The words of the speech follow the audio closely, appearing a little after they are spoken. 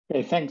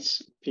Okay,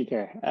 thanks,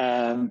 Peter.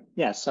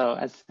 Yeah, so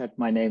as I said,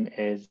 my name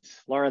is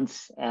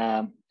Laurens,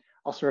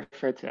 also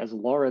referred to as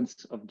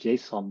Laurens of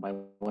JSON by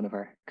one of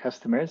our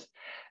customers.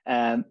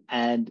 And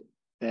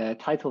the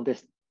title of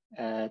this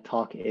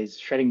talk is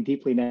Shredding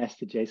Deeply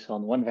Nested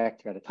JSON One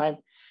Vector at a Time.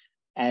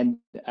 And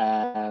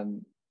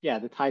yeah,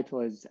 the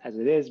title is as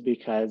it is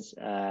because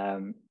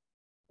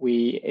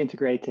we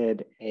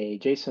integrated a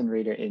JSON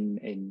reader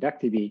in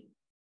DuckDB.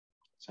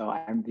 So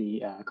I'm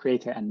the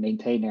creator and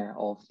maintainer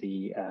of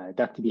the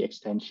DuckDB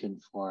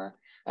extension for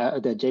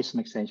the JSON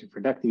extension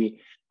for DuckDB.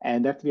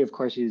 And DuckDB, of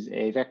course, is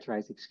a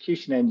vectorized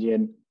execution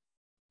engine.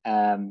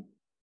 And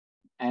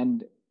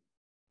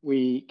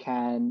we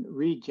can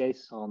read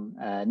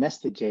JSON,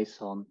 nested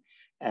JSON,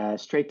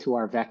 straight to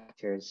our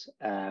vectors.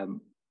 And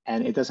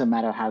it doesn't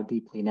matter how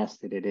deeply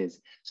nested it is.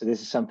 So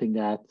this is something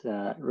that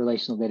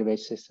relational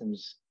database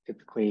systems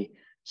typically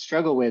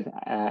struggle with.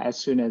 As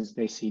soon as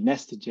they see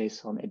nested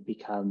JSON, it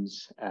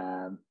becomes,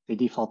 they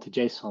default to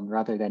JSON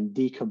rather than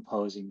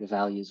decomposing the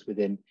values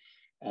within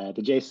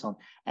the JSON.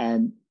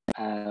 And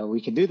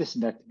we can do this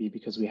in DuckDB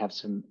because we have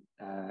some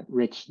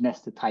rich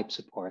nested type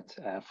support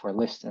for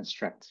list and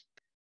struct.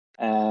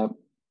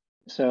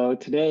 So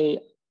today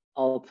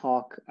I'll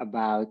talk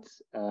about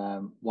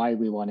why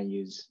we want to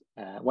use,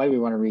 why we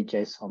want to read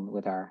JSON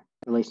with our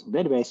relational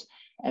database,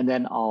 and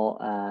then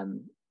I'll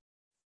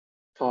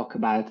talk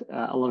about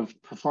a lot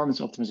of performance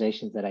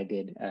optimizations that I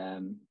did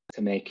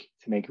to make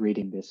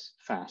reading this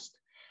fast.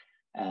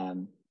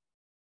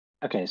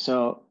 Okay,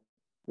 so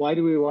why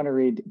do we want to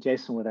read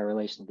JSON with our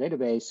relational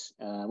database?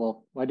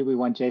 Well, why do we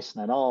want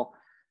JSON at all?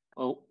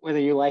 Well, whether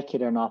you like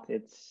it or not,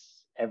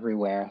 it's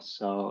everywhere,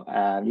 so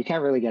you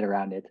can't really get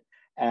around it,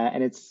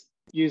 and it's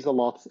used a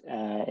lot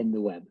in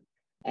the web.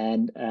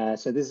 And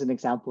so this is an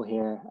example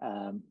here.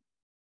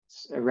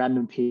 A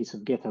random piece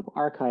of GitHub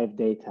archive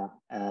data,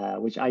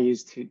 which I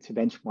used to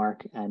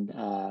benchmark and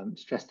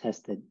stress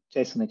test the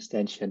JSON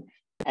extension.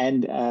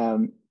 And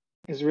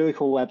it's a really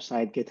cool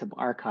website, GitHub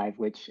Archive,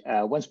 which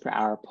once per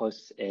hour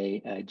posts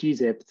a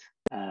gzipped,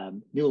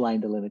 new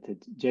line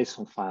delimited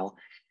JSON file.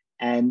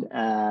 And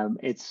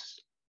it's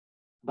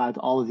about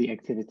all of the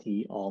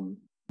activity on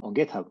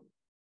GitHub.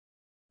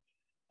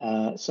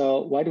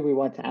 So why do we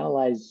want to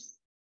analyze?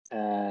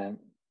 Why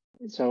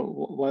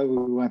do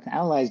we want to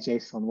analyze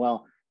JSON?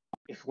 Well,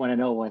 if you want to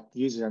know what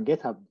users on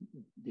GitHub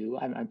do,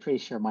 I'm pretty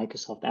sure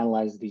Microsoft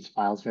analyzes these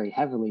files very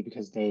heavily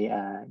because they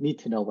need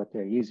to know what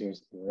their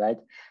users do, right?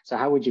 So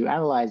how would you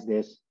analyze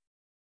this?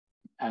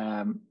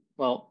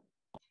 Well,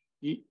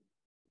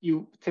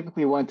 you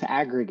typically want to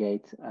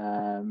aggregate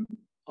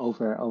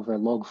over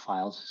log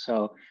files.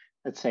 So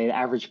let's say the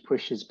average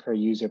pushes per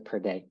user per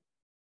day.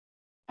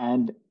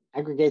 And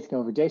aggregating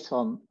over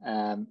JSON,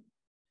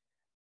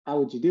 how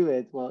would you do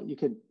it? Well, you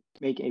could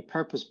make a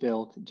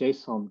purpose-built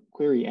JSON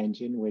query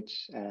engine,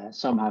 which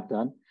some have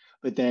done,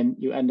 but then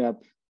you end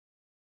up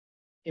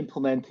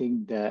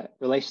implementing the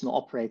relational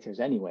operators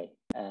anyway,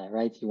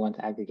 right? You want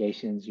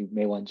aggregations, you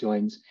may want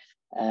joins.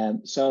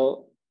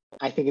 So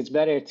I think it's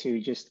better to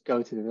just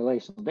go to the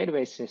relational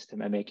database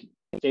system and make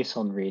a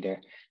JSON reader.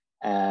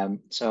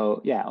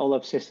 So yeah,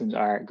 OLAP systems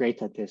are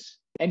great at this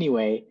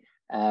anyway,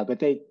 but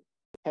they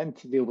tend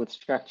to deal with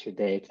structured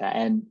data,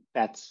 and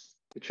that's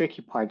the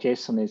tricky part.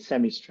 JSON is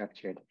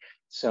semi-structured.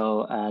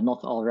 So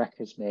not all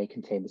records may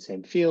contain the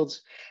same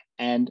fields,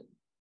 and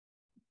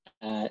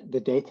the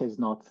data is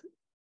not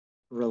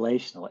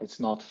relational. It's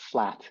not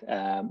flat.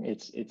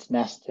 It's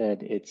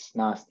nested. It's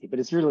nasty, but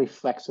it's really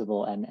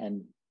flexible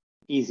and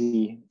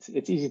easy.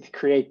 It's easy to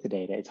create the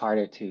data. It's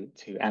harder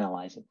to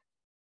analyze it.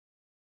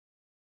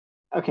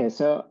 Okay,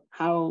 so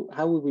how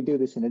would we do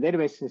this in a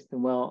database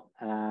system? Well,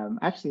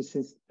 actually,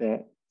 since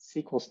the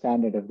SQL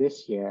standard of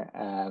this year,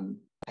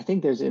 I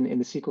think there's in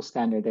the SQL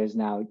standard, there's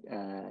now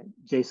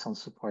JSON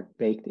support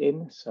baked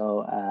in.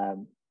 So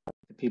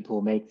the people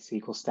who make the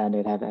SQL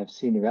standard have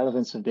seen the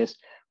relevance of this,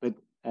 but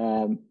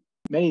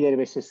many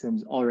database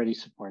systems already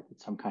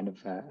supported some kind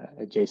of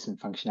a JSON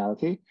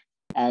functionality.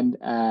 And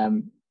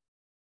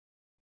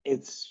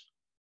it's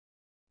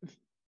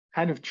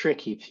kind of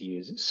tricky to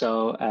use,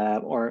 so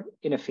or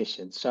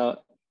inefficient. So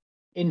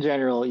in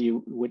general,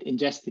 you would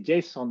ingest the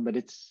JSON, but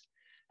it's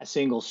a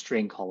single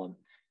string column,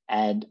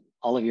 and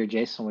all of your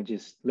JSON would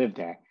just live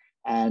there.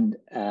 And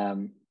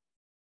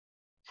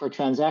for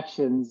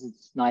transactions,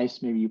 it's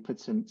nice. Maybe you put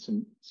some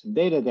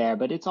data there,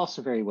 but it's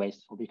also very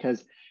wasteful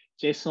because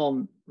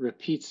JSON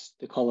repeats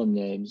the column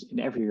names in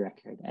every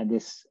record. And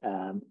this,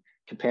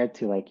 compared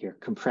to like your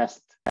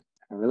compressed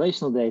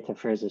relational data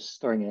versus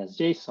storing it as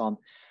JSON,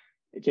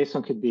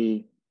 JSON could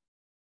be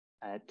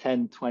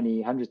 10, 20,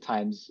 100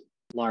 times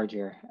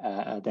larger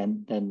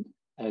than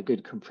a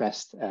good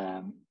compressed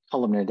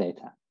columnar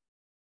data.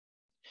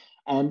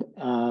 And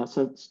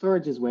so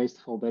storage is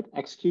wasteful, but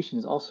execution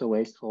is also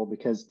wasteful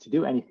because to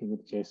do anything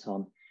with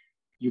JSON,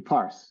 you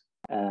parse.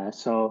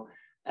 So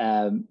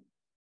a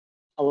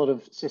lot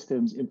of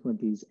systems implement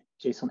these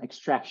JSON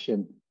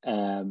extraction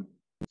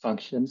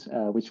functions,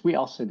 which we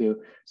also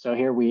do. So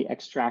here we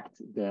extract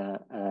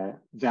the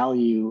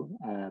value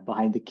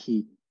behind the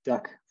key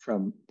duck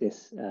from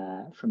this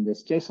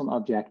JSON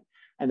object,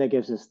 and that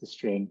gives us the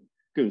string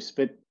goose.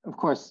 But of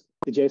course,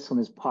 the JSON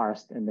is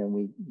parsed, and then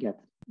we get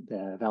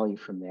the value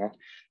from there.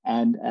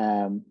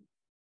 And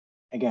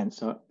again,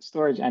 so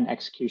storage and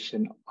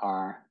execution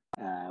are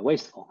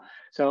wasteful.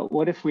 So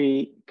what if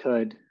we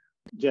could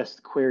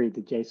just query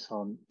the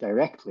JSON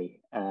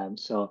directly?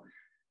 So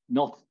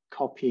not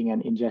copying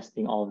and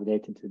ingesting all of the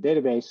data into the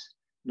database,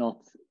 not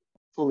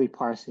fully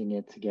parsing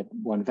it to get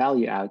one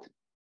value out.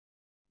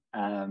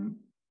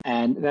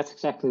 And that's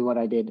exactly what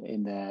I did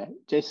in the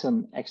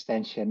JSON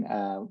extension.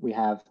 We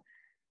have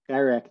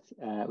direct,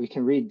 we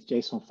can read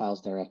JSON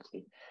files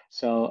directly.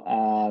 So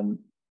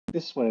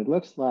this is what it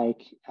looks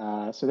like.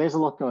 So there's a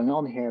lot going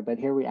on here, but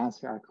here we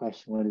answer our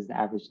question: what is the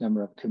average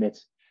number of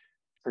commits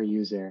per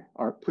user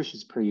or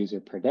pushes per user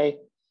per day?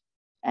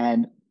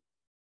 And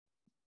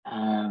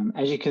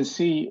as you can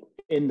see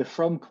in the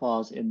from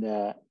clause in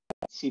the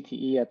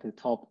CTE at the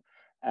top,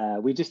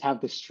 we just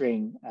have the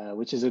string,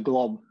 which is a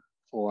glob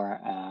for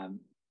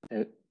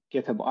the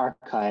GitHub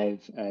archive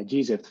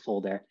gzipped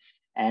folder.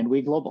 And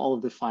we glob all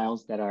of the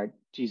files that are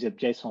gzip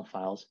JSON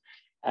files.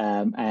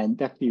 And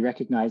DuckDB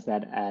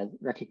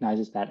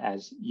recognizes that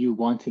as you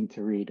wanting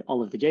to read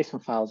all of the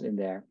JSON files in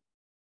there.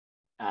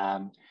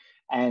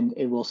 And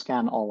it will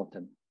scan all of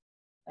them.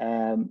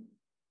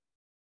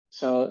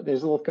 So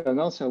there's a lot going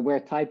on. So where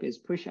type is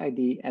push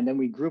ID, and then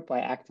we group by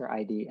actor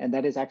ID. And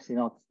that is actually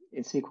not,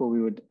 in SQL,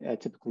 we would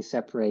typically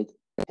separate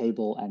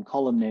table and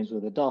column names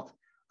with a dot.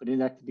 But in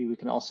DuckDB, we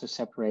can also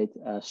separate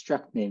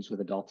struct names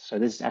with a dot. So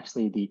this is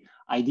actually the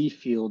ID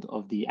field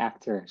of the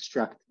actor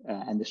struct,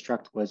 and the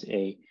struct was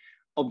a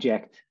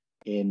object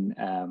in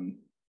the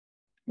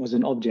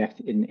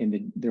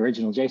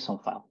original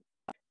JSON file.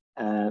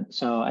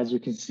 So as you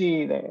can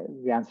see,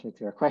 the answer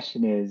to our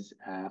question is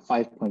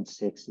 5.6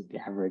 is the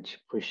average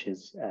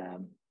pushes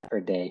per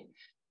day.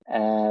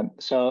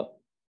 So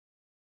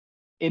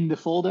in the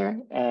folder,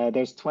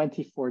 there's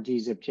 24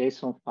 gzip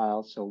JSON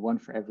files, so one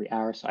for every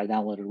hour. So I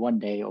downloaded 1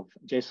 day of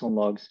JSON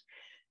logs,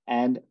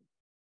 and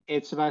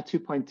it's about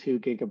 2.2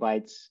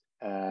 gigabytes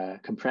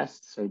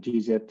compressed, so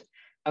gzipped.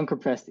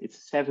 Uncompressed,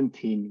 it's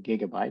 17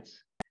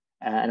 gigabytes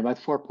and about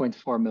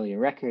 4.4 million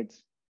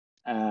records.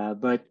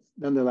 But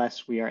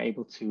nonetheless, we are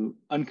able to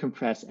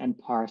uncompress and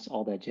parse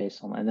all that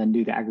JSON and then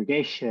do the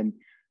aggregation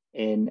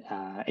in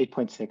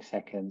 8.6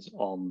 seconds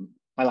on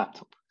my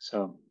laptop.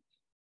 So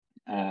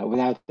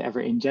without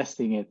ever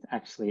ingesting it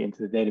actually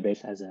into the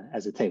database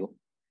as a table.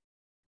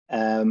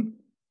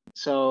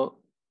 So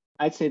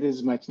I'd say this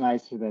is much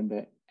nicer than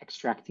the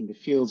extracting the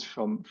fields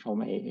from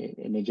an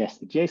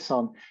ingested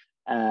JSON.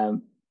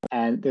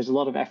 And there's a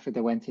lot of effort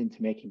that went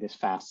into making this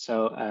fast.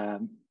 So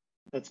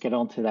let's get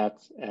on to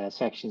that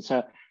section.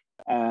 So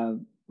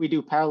we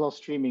do parallel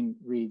streaming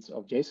reads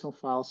of JSON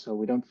files. So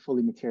we don't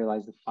fully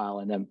materialize the file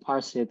and then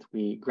parse it.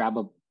 We grab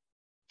a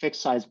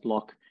fixed size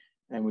block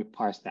and we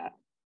parse that.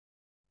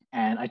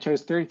 And I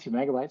chose 32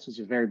 megabytes, which is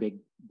a very big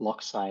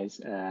block size.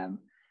 And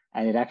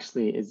it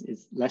actually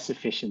is less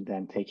efficient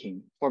than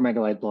taking 4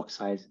 megabyte block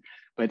size.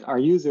 But our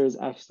users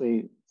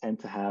actually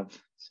tend to have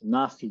some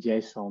nasty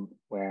JSON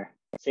where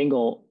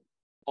single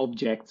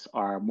objects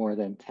are more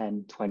than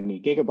 10, 20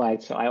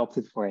 gigabytes. So I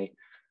opted for a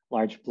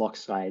large block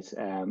size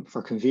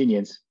for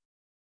convenience.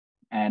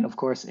 And of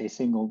course, a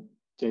single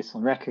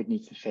JSON record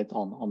needs to fit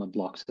on a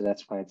block. So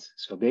that's why it's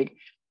so big.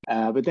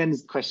 But then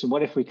the question,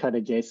 what if we cut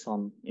a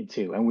JSON in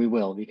two? And we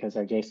will, because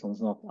our JSON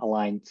is not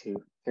aligned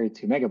to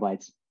 32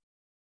 megabytes.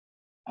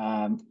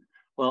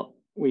 Well,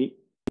 we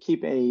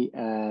keep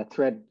a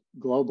thread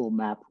global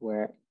map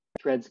where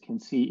threads can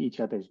see each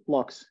other's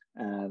blocks.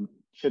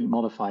 Shouldn't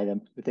modify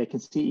them, but they can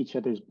see each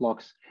other's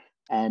blocks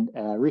and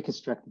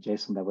reconstruct the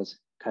JSON that was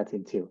cut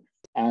in two.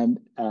 And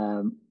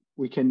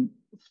we can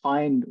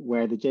find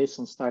where the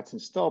JSON starts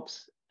and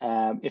stops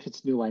if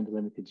it's new line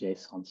delimited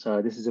JSON.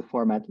 So this is a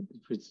format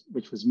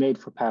which was made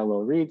for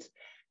parallel reads,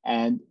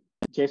 and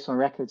JSON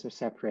records are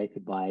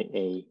separated by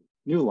a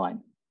new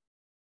line.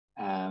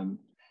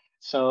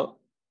 So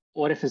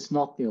what if it's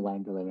not new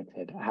line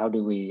delimited? How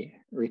do we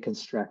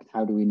reconstruct?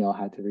 How do we know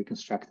how to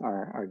reconstruct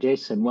our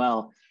JSON?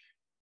 Well,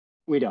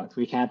 we don't.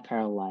 We can't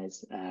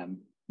parallelize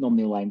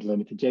non-new line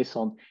delimited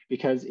JSON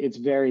because it's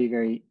very,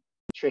 very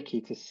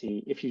tricky to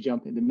see. If you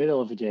jump in the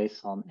middle of a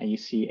JSON and you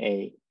see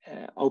a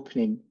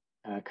opening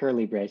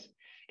curly brace,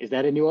 is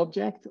that a new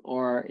object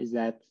or is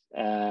that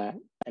a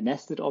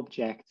nested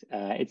object?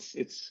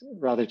 It's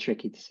rather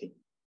tricky to see.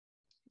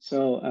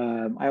 So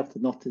I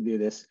opted not to do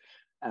this,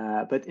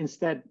 but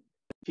instead,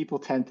 people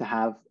tend to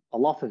have a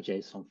lot of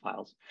JSON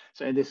files.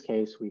 So in this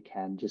case, we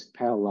can just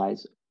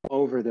parallelize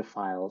over the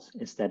files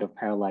instead of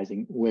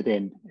parallelizing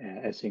within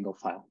a single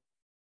file.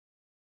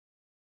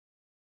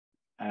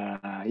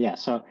 Yeah,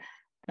 so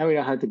now we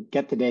know how to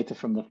get the data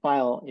from the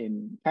file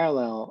in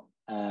parallel.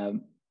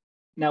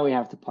 Now we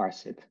have to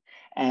parse it.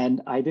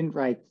 And I didn't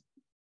write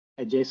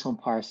a JSON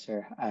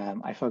parser.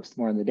 I focused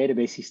more on the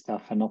databasey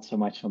stuff and not so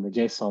much on the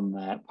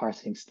JSON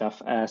parsing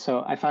stuff.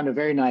 So I found a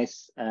very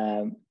nice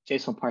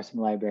JSON parsing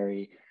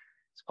library.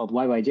 It's It's called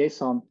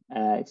YYJSON.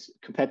 It's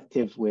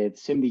competitive with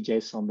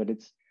SIMD.JSON, but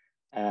it's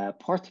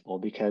portable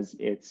because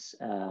it's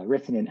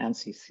written in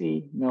ANSI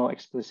C, no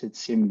explicit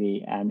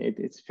SIMD, and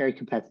it's very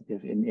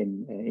competitive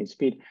in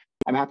speed.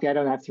 I'm happy I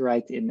don't have to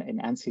write in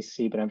ANSI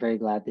C, but I'm very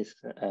glad this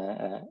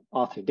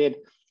author did.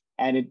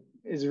 And it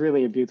is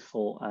really a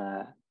beautiful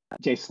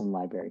JSON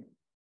library.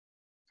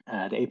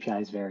 The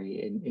API is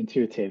very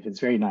intuitive. It's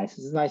very nice.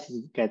 It's as nice as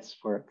it gets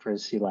for a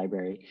C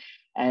library.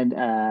 And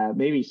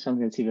maybe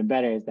something that's even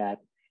better is that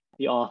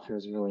the author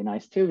is really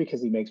nice too,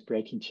 because he makes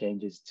breaking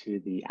changes to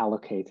the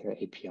allocator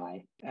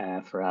API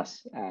for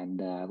us. And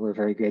we're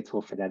very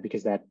grateful for that,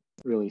 because that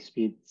really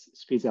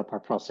speeds up our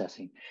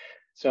processing.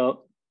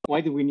 So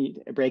why do we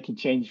need a breaking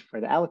change for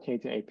the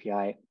allocator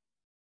API?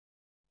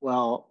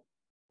 Well,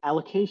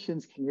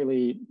 allocations can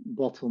really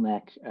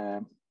bottleneck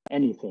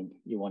anything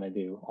you want to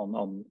do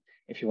on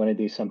if you want to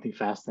do something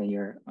fast on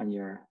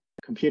your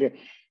computer.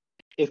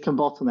 It can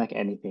bottleneck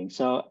anything.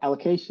 So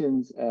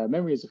allocations,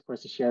 memory is of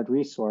course a shared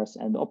resource,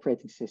 and the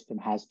operating system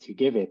has to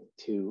give it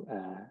to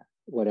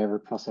whatever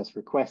process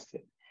requests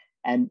it.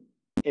 And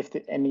if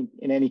in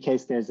any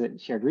case there's a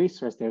shared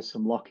resource, there's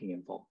some locking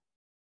involved.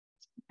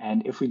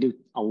 And if we do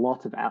a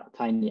lot of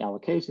tiny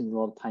allocations, a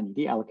lot of tiny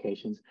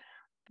deallocations,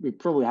 we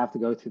probably have to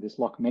go through this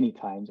lock many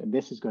times, and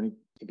this is going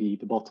to be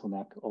the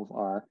bottleneck of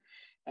our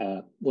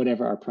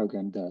whatever our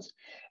program does.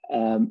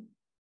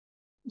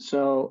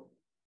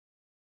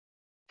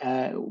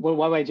 What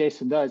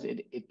YYJSON does,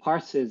 it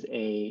parses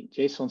a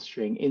JSON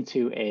string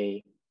into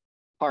a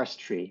parse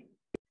tree.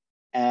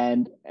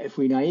 And if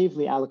we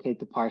naively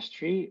allocate the parse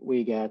tree,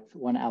 we get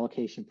one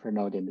allocation per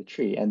node in the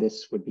tree. And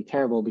this would be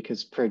terrible,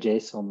 because per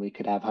JSON, we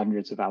could have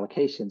hundreds of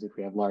allocations if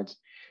we have large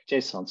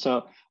JSON.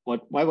 So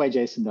what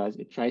YYJSON does,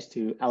 it tries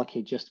to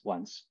allocate just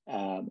once.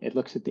 It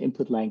looks at the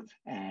input length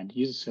and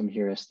uses some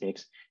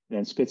heuristics, and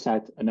then spits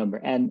out a number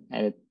n,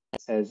 and it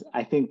says,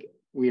 I think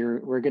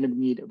we're going to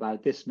need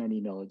about this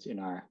many nodes in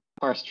our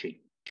parse tree.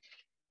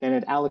 Then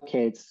it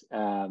allocates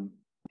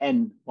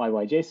n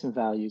YYJSON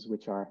values,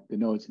 which are the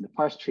nodes in the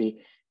parse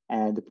tree,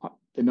 and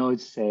the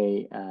nodes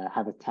say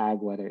have a tag,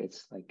 whether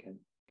it's like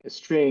a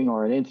string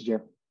or an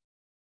integer,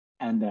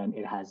 and then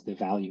it has the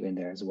value in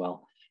there as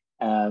well.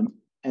 And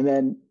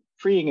then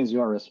freeing is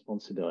your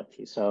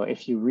responsibility. So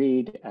if you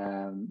read,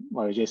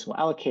 YYJSON will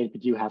allocate,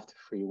 but you have to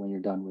free when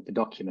you're done with the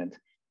document.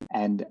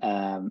 And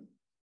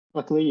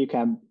luckily, you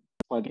can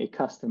plug a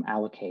custom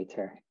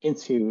allocator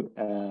into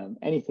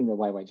anything that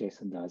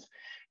YYJSON does,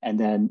 and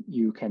then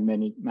you can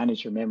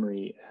manage your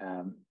memory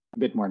a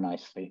bit more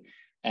nicely.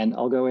 And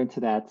I'll go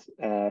into that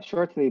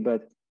shortly,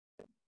 but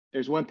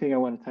there's one thing I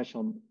want to touch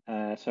on.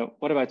 So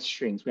what about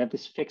strings? We have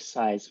this fixed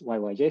size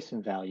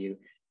YYJSON value,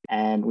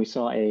 and we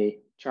saw a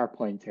char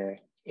pointer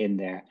in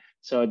there.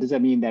 So does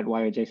that mean that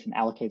YYJSON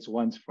allocates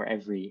once for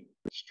every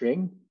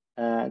string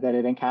that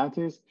it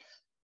encounters?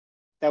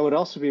 That would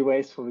also be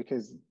wasteful,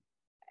 because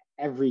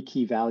every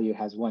key value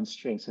has one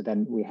string. So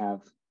then we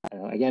have,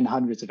 again,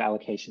 hundreds of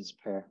allocations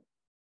per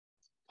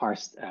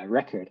parsed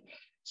record.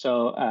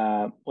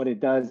 So what it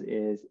does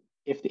is,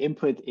 if the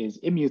input is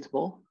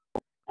immutable,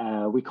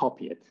 we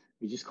copy it.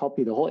 We just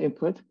copy the whole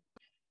input,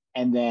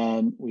 and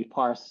then we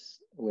parse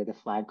with a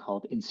flag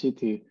called in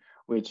situ,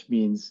 which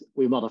means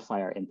we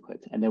modify our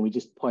input, and then we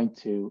just point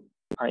to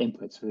our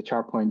input. So the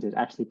char pointers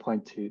actually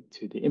point to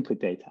the input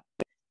data.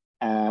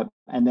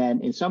 And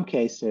then in some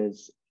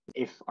cases,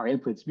 if our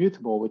input is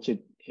mutable, which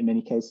it in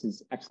many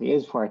cases actually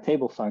is for our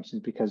table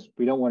functions, because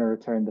we don't want to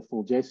return the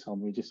full JSON,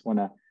 we just want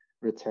to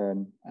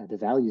return the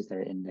values that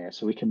are in there.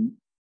 So we can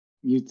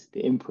mute the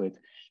input,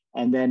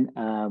 and then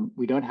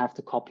we don't have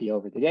to copy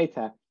over the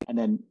data, and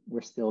then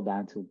we're still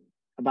down to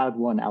about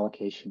one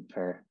allocation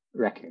per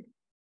record.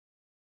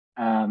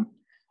 Now,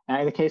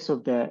 in the case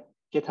of the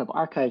GitHub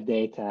archive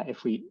data,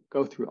 if we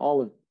go through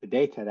all of the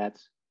data,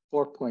 that's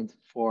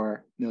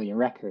 4.4 million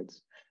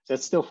records. So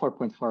it's still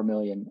 4.4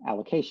 million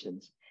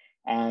allocations.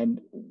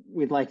 And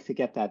we'd like to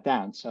get that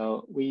down.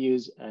 So we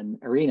use an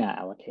arena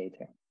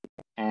allocator.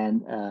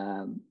 And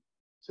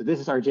so this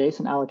is our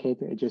JSON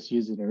allocator. It just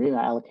uses an arena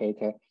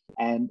allocator.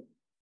 And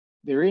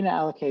the arena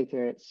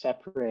allocator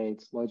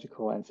separates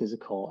logical and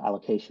physical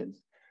allocations.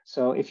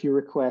 So if you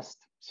request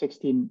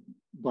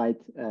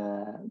 16-byte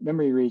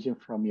memory region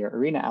from your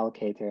arena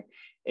allocator,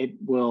 it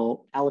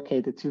will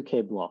allocate a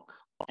 2K block.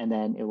 And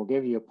then it will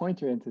give you a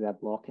pointer into that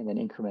block and then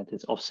increment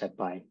its offset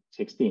by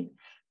 16.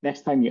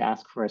 Next time you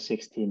ask for a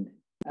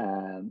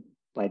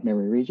 16-byte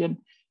memory region,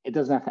 it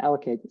doesn't have to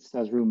allocate, it still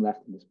has room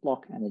left in this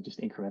block, and it just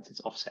increments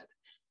its offset.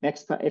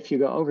 Next, if you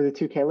go over the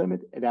 2K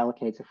limit, it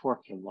allocates a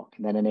 4K block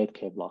and then an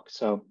 8K block.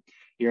 So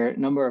your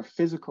number of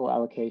physical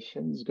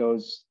allocations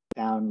goes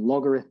down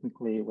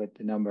logarithmically with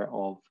the number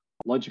of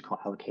logical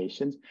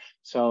allocations.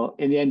 So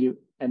in the end, you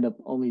end up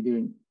only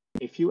doing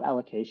a few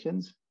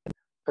allocations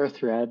per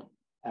thread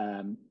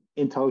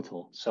in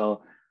total.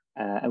 So,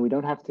 and we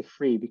don't have to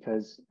free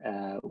because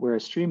we're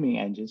a streaming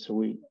engine.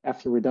 So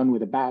after we're done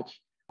with a batch,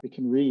 we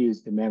can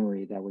reuse the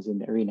memory that was in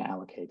the arena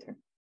allocator.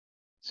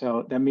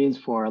 So that means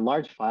for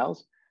large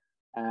files,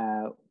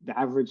 the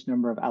average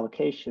number of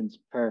allocations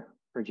per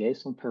per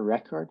JSON per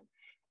record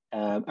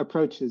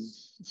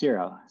approaches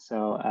 0.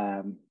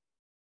 So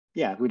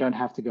yeah, we don't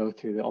have to go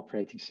through the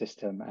operating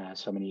system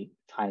so many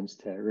times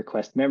to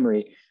request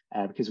memory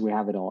because we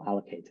have it all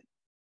allocated.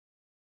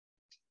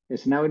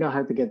 Okay, so now we know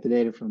how to get the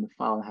data from the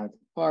file and how to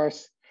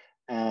parse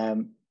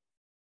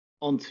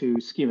onto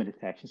schema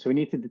detection. So we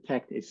need to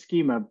detect a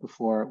schema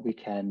before we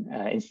can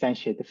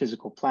instantiate the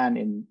physical plan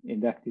in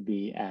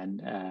DuckDB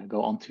and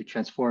go on to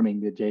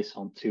transforming the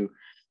JSON to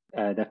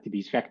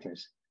DuckDB's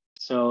vectors.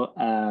 So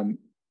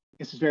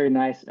this is very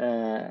nice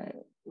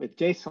with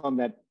JSON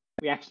that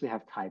we actually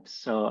have types.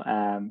 So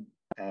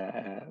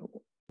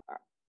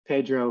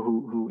Pedro,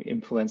 who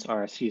influenced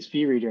our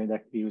CSV reader in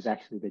DuckDB, was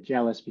actually a bit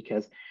jealous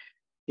because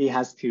he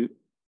has to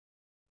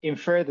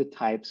infer the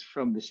types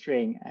from the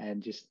string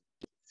and just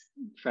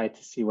try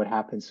to see what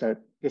happens. So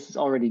this is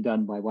already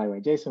done by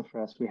YYJSON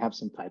for us. We have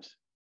some types.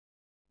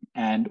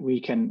 And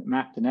we can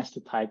map the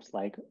nested types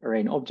like array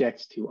and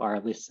objects to our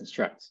lists and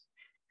structs.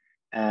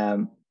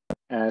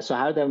 So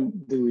how then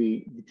do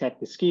we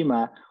detect the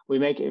schema? We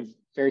make a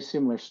very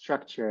similar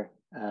structure.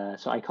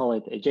 So I call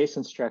it a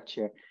JSON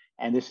structure.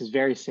 And this is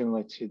very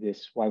similar to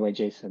this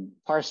YYJSON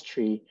parse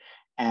tree.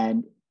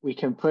 And we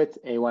can put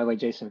a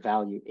YYJSON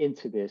value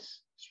into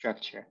this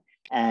structure.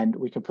 And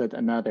we can put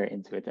another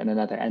into it and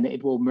another. And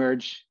it will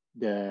merge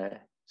the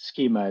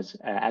schemas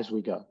as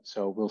we go.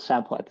 So we'll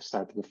sample at the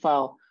start of the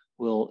file.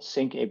 We'll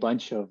sync a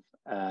bunch of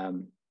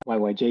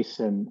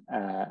YYJSON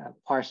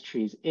parse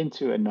trees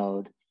into a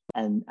node.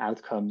 And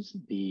out comes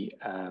the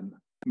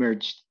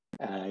merged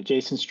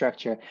JSON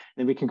structure.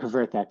 Then we can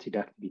convert that to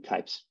DuckDB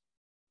types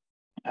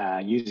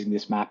using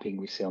this mapping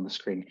we see on the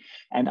screen.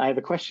 And I have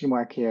a question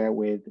mark here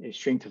with a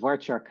string to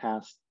varchar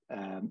cast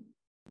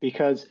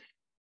because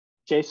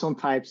JSON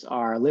types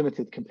are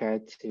limited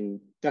compared to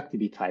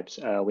DuckDB types.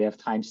 We have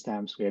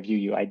timestamps, we have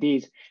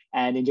UUIDs,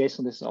 and in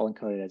JSON, this is all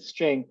encoded as a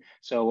string.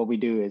 So what we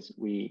do is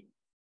we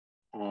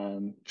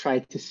try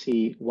to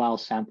see while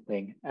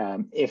sampling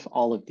if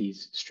all of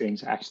these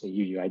strings are actually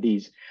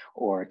UUIDs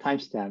or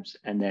timestamps,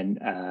 and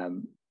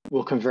then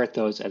we'll convert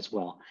those as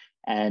well.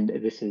 And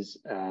this is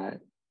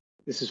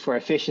for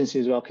efficiency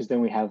as well, because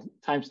then we have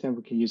timestamp.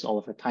 We can use all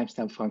of our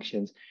timestamp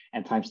functions,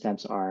 and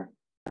timestamps are,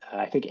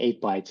 I think,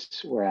 8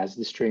 bytes, whereas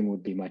the string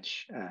would be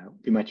much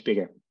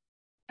bigger.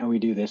 And we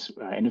do this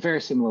in a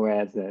very similar way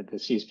as the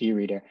CSV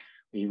reader.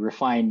 We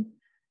refine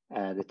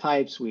the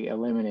types, we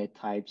eliminate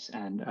types,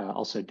 and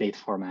also date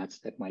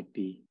formats that might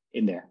be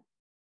in there.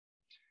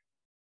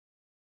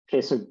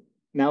 Okay, so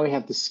now we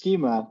have the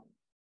schema.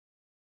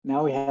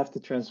 Now we have to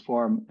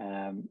transform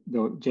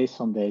the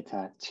JSON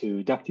data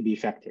to DuckDB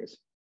vectors.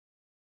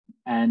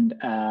 And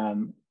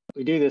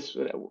we do this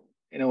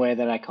in a way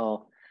that I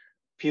call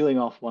peeling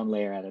off one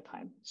layer at a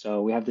time.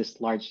 So we have this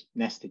large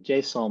nested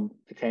JSON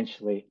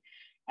potentially,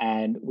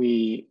 and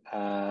we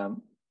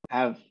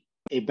have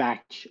a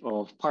batch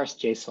of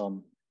parsed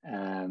JSON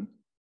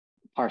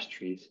parse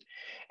trees.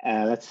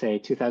 Let's say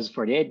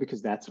 2048,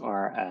 because that's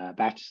our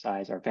batch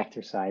size, our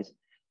vector size.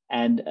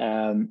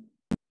 And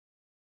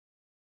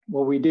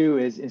what we do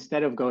is,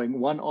 instead of going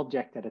one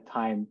object at a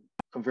time,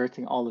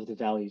 converting all of the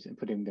values and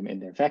putting them in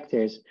their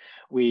vectors,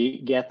 we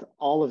get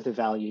all of the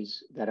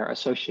values that are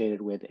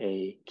associated with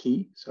a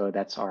key. So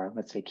that's our,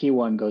 let's say key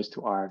 1 goes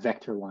to our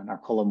vector 1, our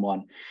column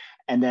 1.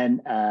 And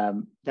then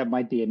that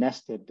might be a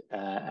nested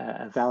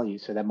value.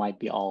 So that might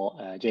be all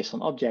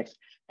JSON objects.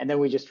 And then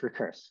we just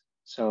recurse.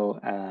 So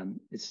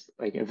it's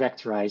like a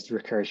vectorized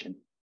recursion.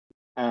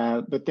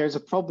 But there's a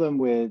problem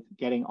with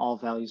getting all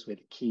values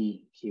with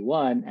key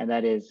 1, and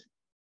that is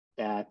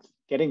that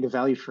getting the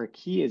value for a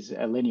key is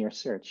a linear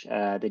search.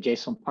 The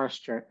JSON parse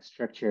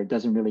structure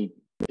doesn't really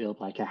build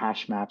like a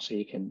hash map so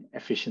you can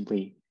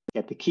efficiently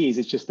get the keys.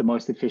 It's just the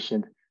most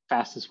efficient,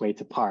 fastest way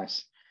to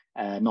parse,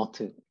 not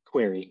to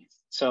query.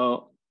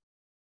 So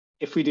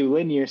if we do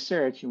linear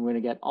search and we're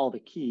going to get all the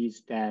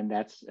keys, then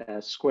that's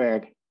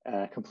squared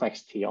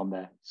complexity on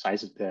the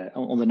size of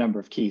on the number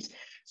of keys.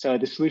 So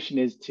the solution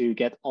is to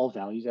get all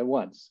values at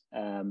once.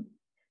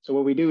 So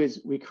what we do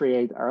is we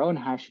create our own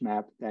hash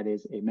map that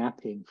is a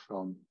mapping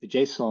from the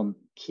JSON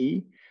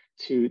key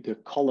to the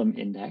column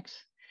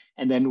index.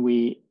 And then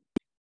we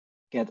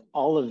get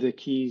all of the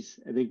keys,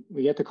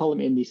 we get the column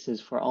indices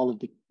for all of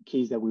the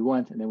keys that we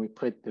want, and then we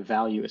put the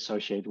value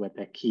associated with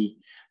that key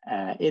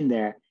in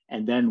there,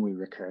 and then we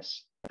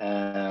recurse.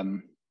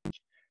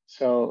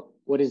 So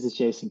what is this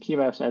JSON key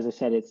map? So as I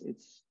said,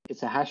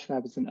 it's a hash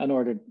map. It's an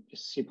unordered,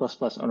 just C++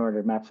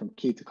 unordered map from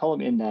key to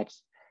column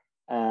index.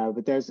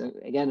 But there's,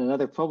 again,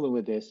 another problem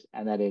with this,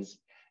 and that is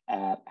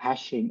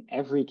hashing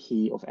every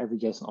key of every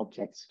JSON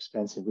object is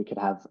expensive. We could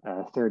have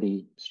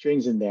 30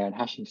 strings in there, and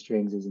hashing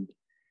strings isn't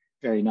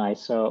very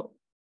nice. So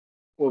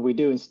what we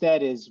do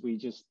instead is we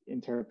just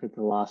interpret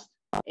the last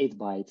 8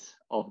 bytes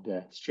of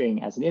the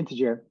string as an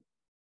integer,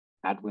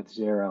 add with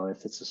 0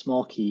 if it's a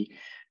small key.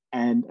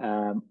 And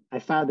I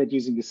found that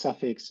using the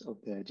suffix of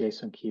the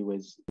JSON key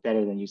was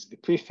better than using the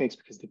prefix,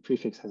 because the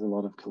prefix has a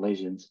lot of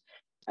collisions.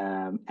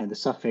 And the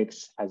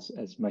suffix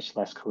has much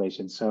less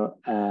collision. So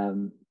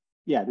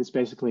yeah, this is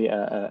basically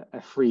a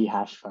free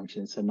hash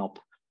function. It's a NOP,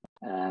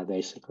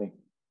 basically.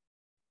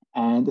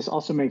 And this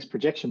also makes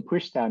projection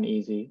pushdown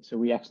easy. So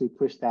we actually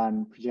push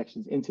down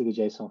projections into the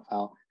JSON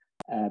file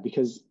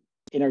because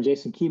in our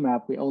JSON key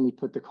map, we only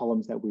put the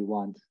columns that we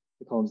want,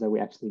 the columns that we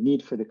actually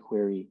need for the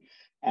query,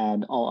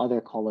 and all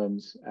other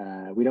columns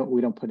we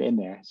don't put in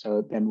there.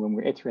 So then when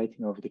we're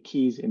iterating over the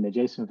keys in the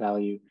JSON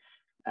value,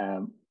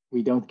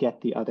 we don't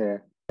get the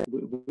other,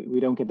 we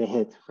don't get the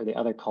hit for the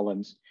other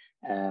columns.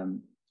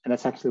 And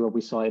that's actually what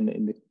we saw in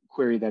the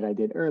query that I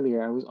did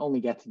earlier. I was only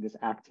getting this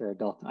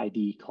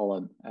actor.id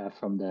column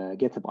from the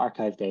GitHub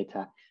archive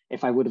data.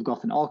 If I would have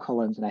gotten all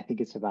columns, and I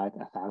think it's about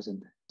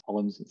 1,000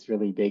 columns, it's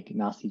really big,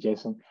 nasty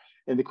JSON,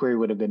 then the query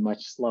would have been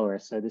much slower.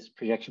 So this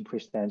projection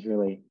pushdown is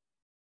really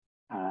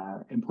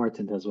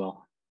important as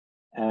well.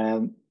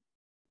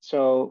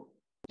 So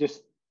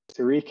just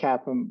to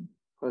recap, I'm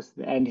close to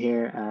the end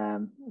here.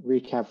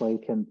 Recap where you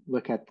can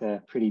look at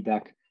the pretty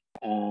duck.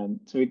 So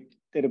we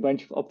did a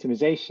bunch of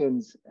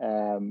optimizations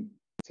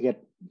to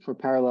get for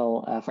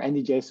parallel, for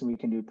NDJSON, we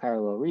can do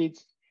parallel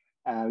reads.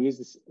 We use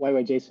this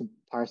YYJSON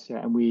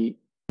parser, and we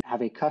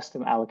have a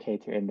custom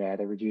allocator in there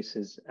that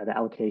reduces the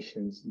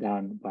allocations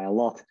down by a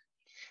lot.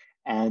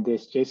 And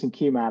this JSON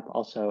key map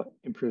also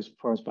improves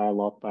performance by a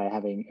lot by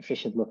having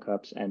efficient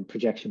lookups and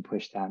projection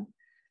pushdown.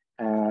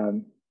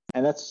 And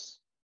that's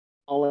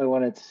all I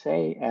wanted to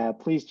say.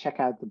 Please check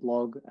out the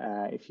blog.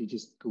 If you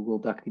just Google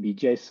DuckDB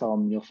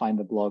JSON, you'll find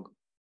the blog.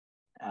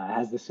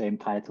 Has the same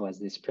title as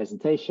this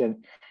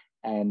presentation.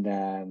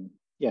 And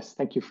yes,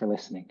 thank you for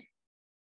listening.